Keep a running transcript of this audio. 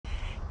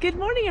Good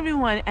morning,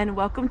 everyone, and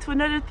welcome to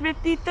another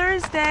Thrifty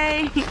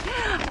Thursday.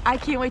 I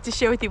can't wait to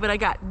share with you what I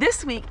got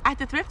this week at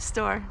the thrift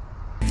store.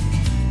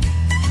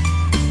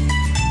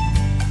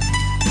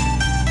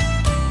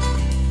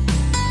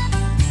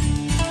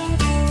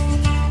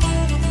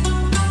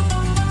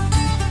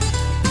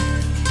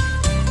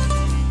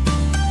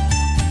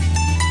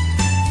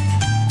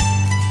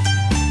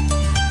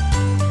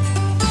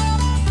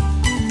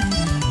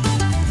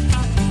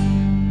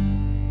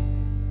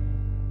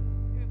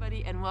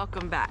 Everybody, and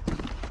welcome back.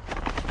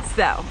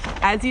 So,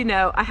 as you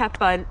know, I have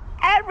fun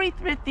every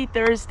Thrifty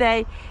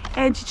Thursday,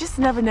 and you just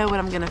never know what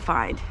I'm gonna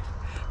find.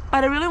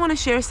 But I really wanna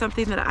share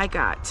something that I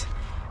got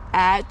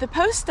at the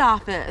post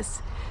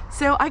office.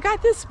 So I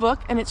got this book,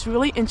 and it's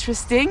really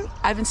interesting.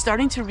 I've been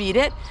starting to read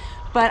it,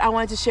 but I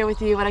wanted to share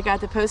with you what I got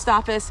at the post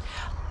office.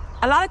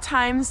 A lot of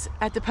times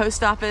at the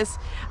post office,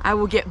 I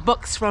will get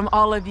books from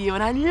all of you,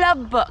 and I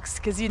love books,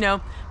 because you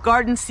know,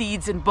 garden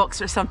seeds and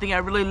books are something I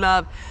really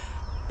love.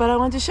 But I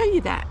wanted to show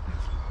you that.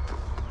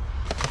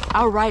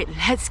 All right,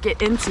 let's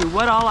get into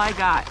what all I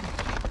got.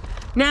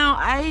 Now,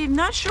 I'm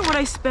not sure what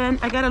I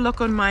spent. I gotta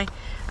look on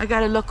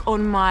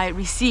my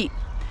receipt.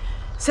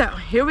 So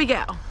here we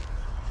go.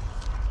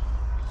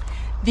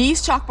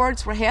 These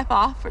chalkboards were half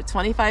off for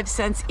 25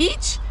 cents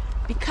each,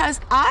 because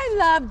I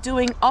love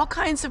doing all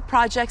kinds of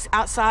projects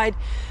outside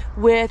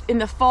in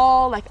the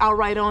fall. Like, I'll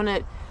write on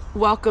it,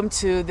 welcome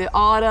to the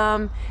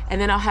autumn,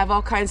 and then I'll have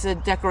all kinds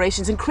of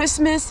decorations. And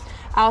Christmas,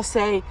 I'll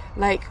say,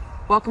 like,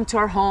 welcome to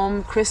our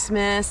home,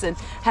 Christmas, and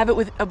have it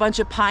with a bunch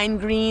of pine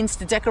greens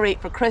to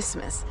decorate for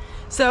Christmas.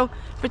 So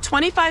for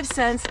 25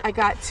 cents, I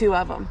got 2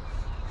 of them.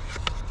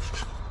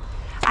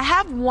 I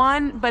have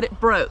one, but it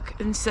broke,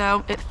 and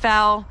so it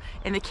fell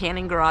in the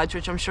canning garage,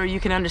 which I'm sure you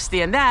can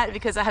understand that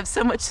because I have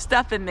so much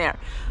stuff in there.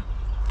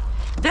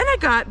 Then I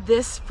got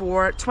this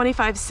for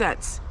 25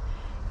 cents.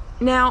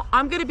 Now,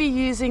 I'm gonna be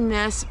using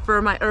this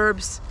for my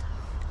herbs.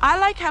 I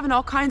like having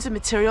all kinds of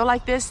material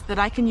like this that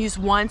I can use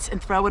once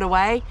and throw it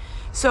away.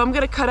 So I'm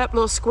gonna cut up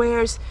little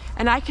squares,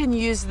 and I can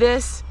use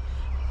this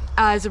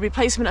as a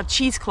replacement of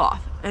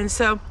cheesecloth. And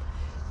so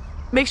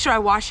make sure I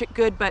wash it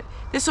good, but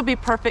this will be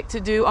perfect to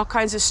do all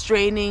kinds of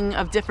straining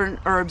of different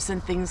herbs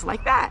and things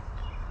like that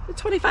for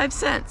 25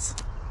 cents.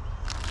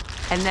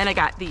 And then I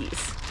got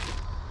these.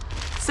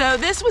 So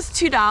this was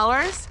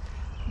 $2,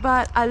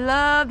 but I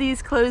love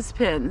these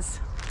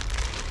clothespins.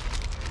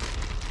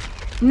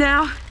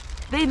 Now,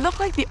 they look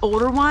like the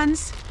older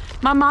ones.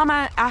 My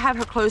mama, I have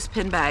her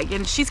clothespin bag,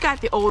 and she's got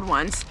the old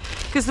ones,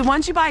 because the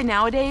ones you buy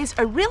nowadays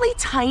are really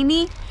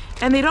tiny,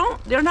 and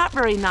they're not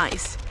very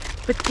nice.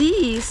 But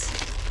these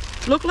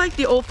look like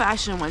the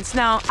old-fashioned ones.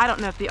 Now, I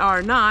don't know if they are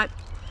or not,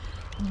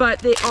 but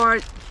they are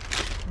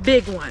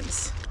big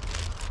ones.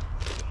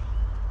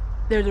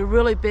 They're the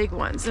really big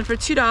ones. And for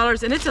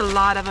 $2, and it's a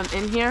lot of them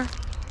in here,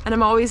 and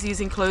I'm always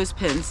using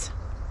clothespins.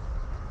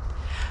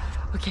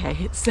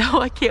 Okay,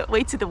 so I can't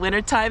wait to the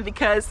winter time,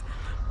 because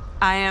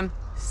I am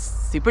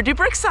super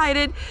duper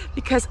excited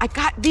because I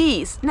got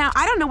these. Now,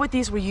 I don't know what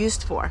these were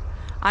used for.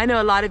 I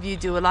know a lot of you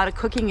do a lot of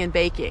cooking and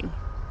baking.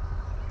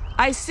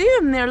 I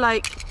assume they're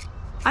like,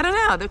 I don't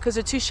know, because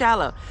they're too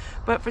shallow.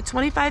 But for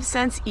 25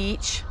 cents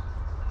each,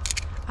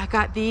 I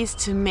got these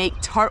to make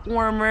tart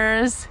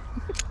warmers.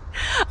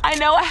 I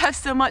know I have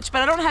so much,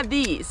 but I don't have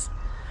these.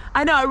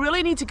 I know I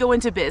really need to go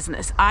into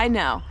business, I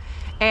know.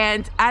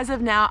 And as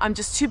of now, I'm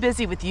just too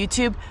busy with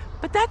YouTube,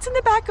 but that's in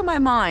the back of my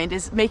mind,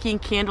 is making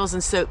candles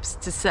and soaps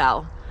to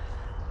sell.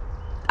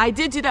 I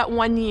did do that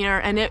one year,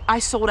 and I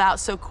sold out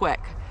so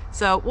quick.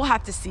 So we'll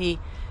have to see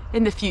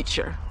in the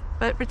future.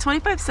 But for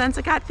 25 cents,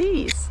 I got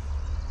these.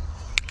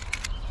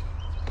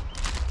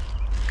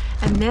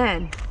 And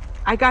then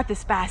I got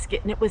this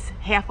basket, and it was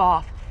half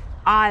off.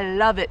 I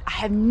love it. I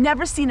have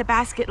never seen a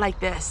basket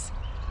like this.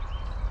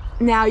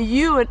 Now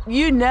you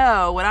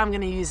know what I'm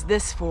gonna use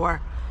this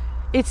for.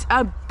 It's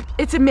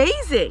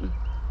amazing.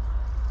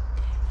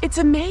 It's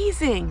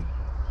amazing.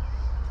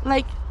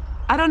 Like,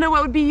 I don't know what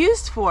it would be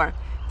used for.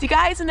 Do you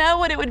guys know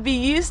what it would be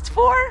used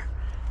for?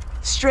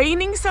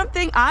 Straining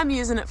something? I'm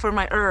using it for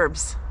my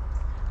herbs.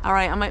 All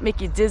right, I might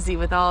make you dizzy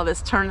with all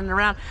this turning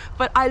around,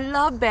 but I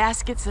love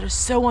baskets that are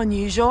so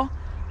unusual.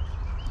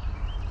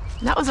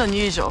 That was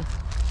unusual.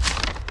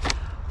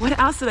 What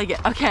else did I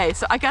get? Okay,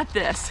 so I got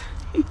this.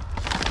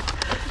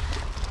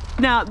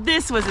 Now,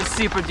 this was a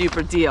super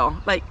duper deal.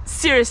 Like,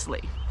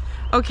 seriously.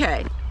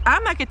 Okay,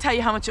 I'm not gonna tell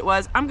you how much it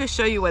was. I'm gonna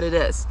show you what it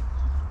is.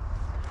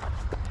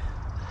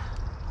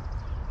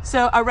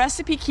 So, a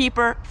recipe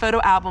keeper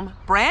photo album,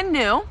 brand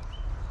new,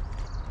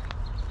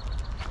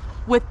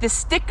 with the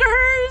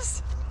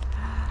stickers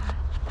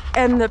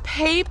and the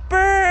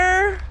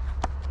paper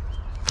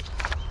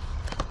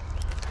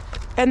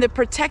and the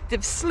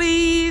protective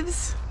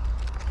sleeves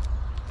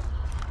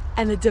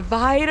and the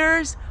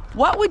dividers.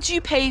 What would you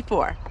pay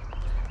for?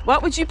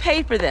 What would you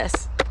pay for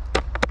this?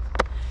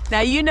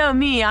 Now, you know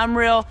me, I'm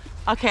real,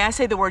 okay, I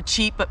say the word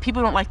cheap, but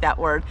people don't like that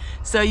word.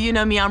 So you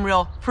know me, I'm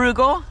real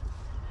frugal.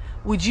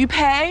 Would you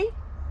pay?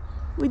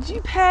 Would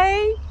you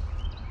pay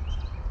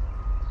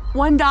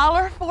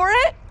 $1 for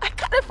it? I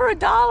got it for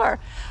 $1.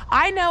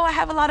 I know I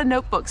have a lot of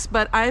notebooks,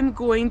 but I'm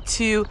going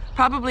to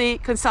probably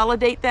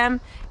consolidate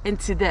them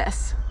into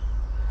this.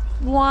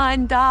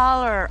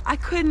 $1. I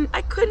couldn't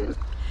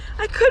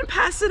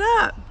pass it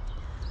up.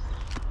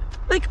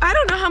 Like, I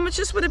don't know how much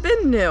this would have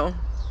been new.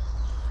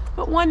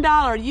 But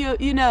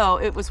 $1, you know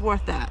it was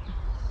worth that.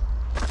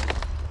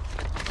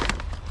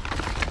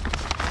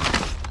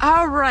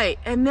 All right,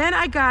 and then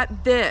I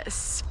got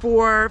this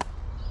for,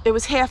 it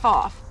was half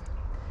off.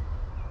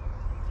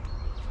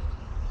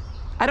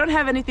 I don't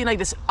have anything like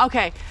this.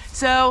 Okay,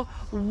 so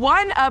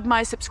one of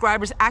my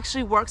subscribers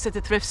actually works at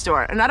the thrift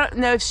store, and I don't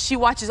know if she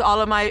watches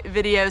all of my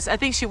videos. I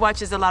think she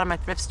watches a lot of my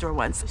thrift store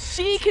ones.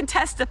 She can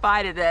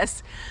testify to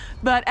this,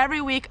 but every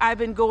week I've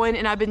been going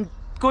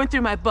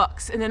through my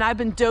books, and then I've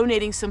been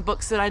donating some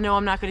books that I know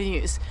I'm not going to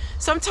use.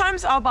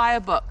 Sometimes I'll buy a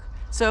book.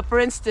 So for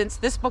instance,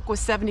 this book was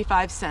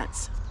 75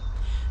 cents.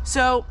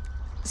 So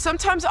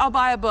sometimes I'll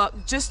buy a book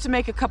just to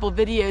make a couple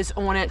videos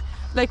on it,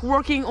 like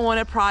working on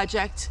a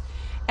project,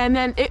 and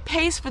then it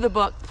pays for the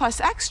book plus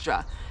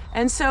extra.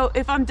 And so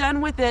if I'm done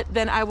with it,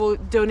 then I will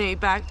donate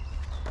back,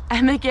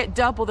 and they get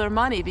double their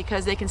money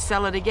because they can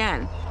sell it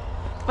again.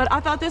 But I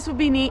thought this would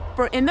be neat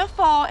for in the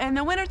fall and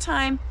the winter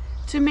time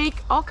to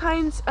make all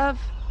kinds of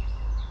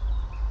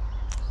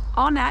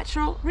all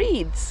natural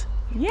reads.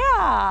 Yeah,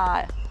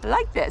 I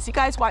like this. You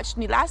guys watched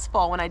me last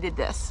fall when I did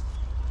this.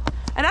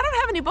 And I don't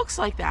have any books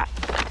like that.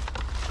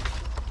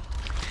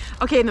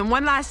 Okay, and then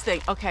one last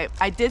thing. Okay,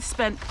 I did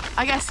spend,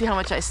 I gotta see how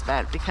much I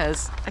spent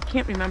because I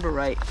can't remember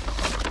right.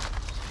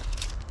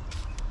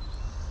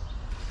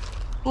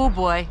 Oh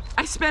boy,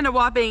 I spent a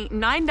whopping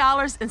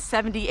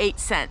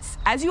 $9.78.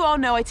 As you all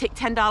know, I take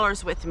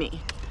 $10 with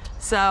me.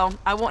 So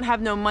I won't have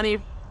no money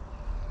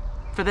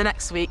for the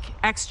next week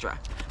extra.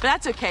 But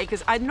that's okay,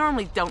 because I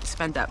normally don't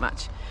spend that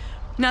much.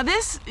 Now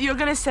this, you're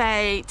gonna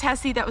say,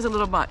 Tessie, that was a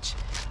little much.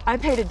 I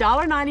paid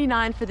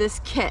 $1.99 for this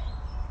kit.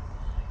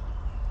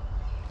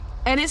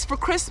 And it's for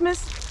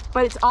Christmas,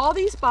 but it's all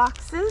these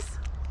boxes.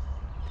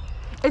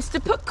 It's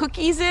to put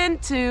cookies in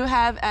to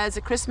have as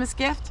a Christmas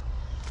gift,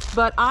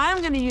 but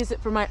I'm gonna use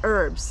it for my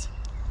herbs.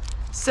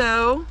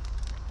 So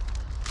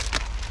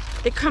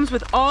it comes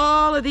with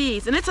all of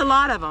these, and it's a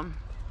lot of them.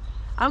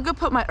 I'm gonna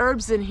put my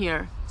herbs in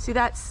here. See,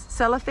 that's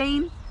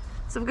cellophane?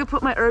 So I'm gonna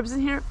put my herbs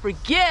in here for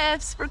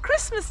gifts for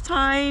Christmas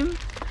time.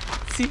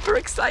 Super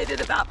excited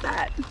about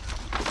that.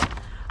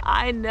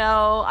 I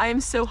know, I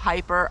am so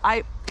hyper.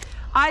 I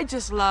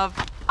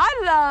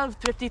love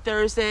Thrifty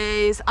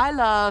Thursdays. I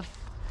love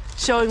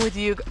showing with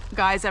you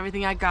guys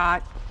everything I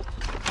got.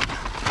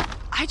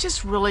 I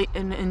just really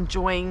am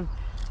enjoying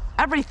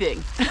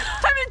everything.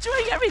 I'm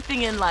enjoying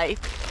everything in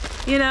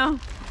life, you know?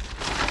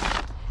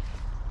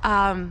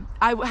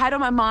 I had on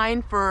my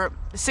mind for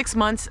 6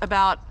 months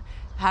about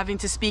having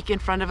to speak in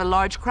front of a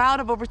large crowd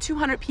of over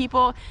 200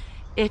 people.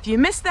 If you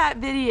missed that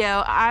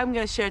video, I'm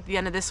gonna share at the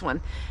end of this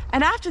one.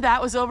 And after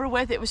that was over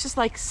with, it was just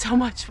like so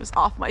much was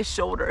off my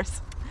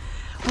shoulders.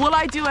 Will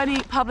I do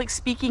any public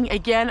speaking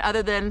again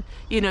other than,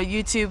 you know,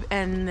 YouTube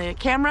and the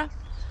camera?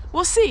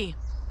 We'll see.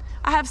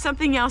 I have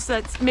something else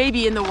that's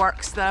maybe in the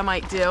works that I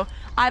might do.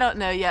 I don't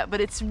know yet,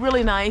 but it's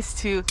really nice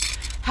to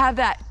have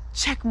that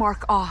check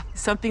mark off,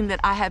 something that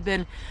I have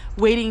been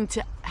waiting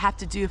to have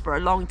to do for a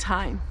long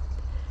time.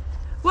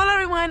 Well,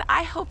 everyone,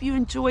 I hope you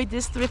enjoyed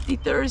this Thrifty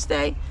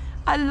Thursday.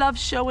 I love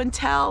show and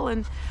tell,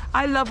 and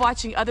I love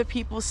watching other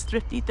people's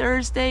Thrifty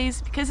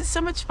Thursdays because it's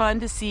so much fun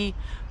to see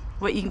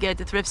what you can get at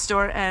the thrift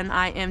store, and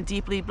I am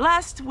deeply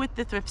blessed with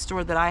the thrift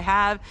store that I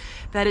have,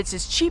 that it's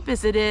as cheap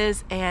as it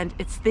is, and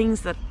it's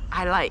things that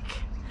I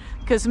like.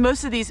 Because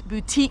most of these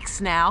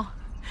boutiques now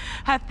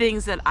have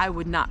things that I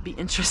would not be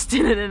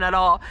interested in at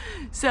all.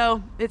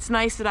 So it's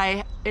nice that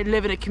I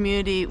live in a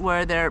community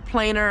where they're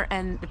plainer,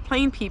 and the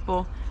plain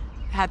people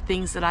have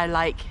things that I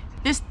like.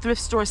 This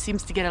thrift store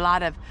seems to get a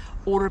lot of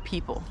older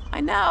people.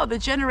 I know the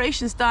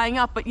generation's dying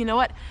up, but you know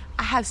what?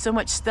 I have so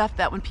much stuff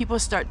that when people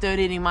start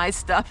donating my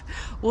stuff,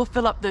 we'll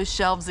fill up those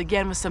shelves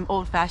again with some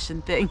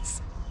old-fashioned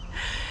things.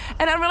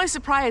 And I'm really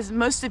surprised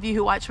most of you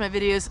who watch my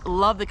videos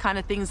love the kind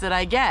of things that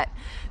I get.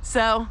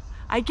 So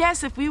I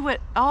guess if we would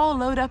all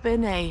load up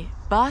in a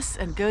bus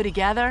and go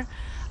together,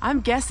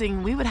 I'm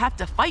guessing we would have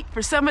to fight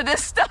for some of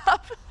this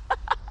stuff.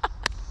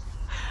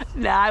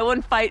 Nah, I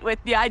wouldn't fight with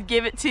you. I'd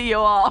give it to you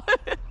all.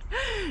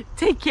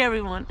 Take care,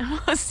 everyone.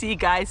 I'll see you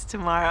guys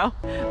tomorrow.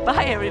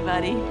 Bye,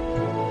 everybody.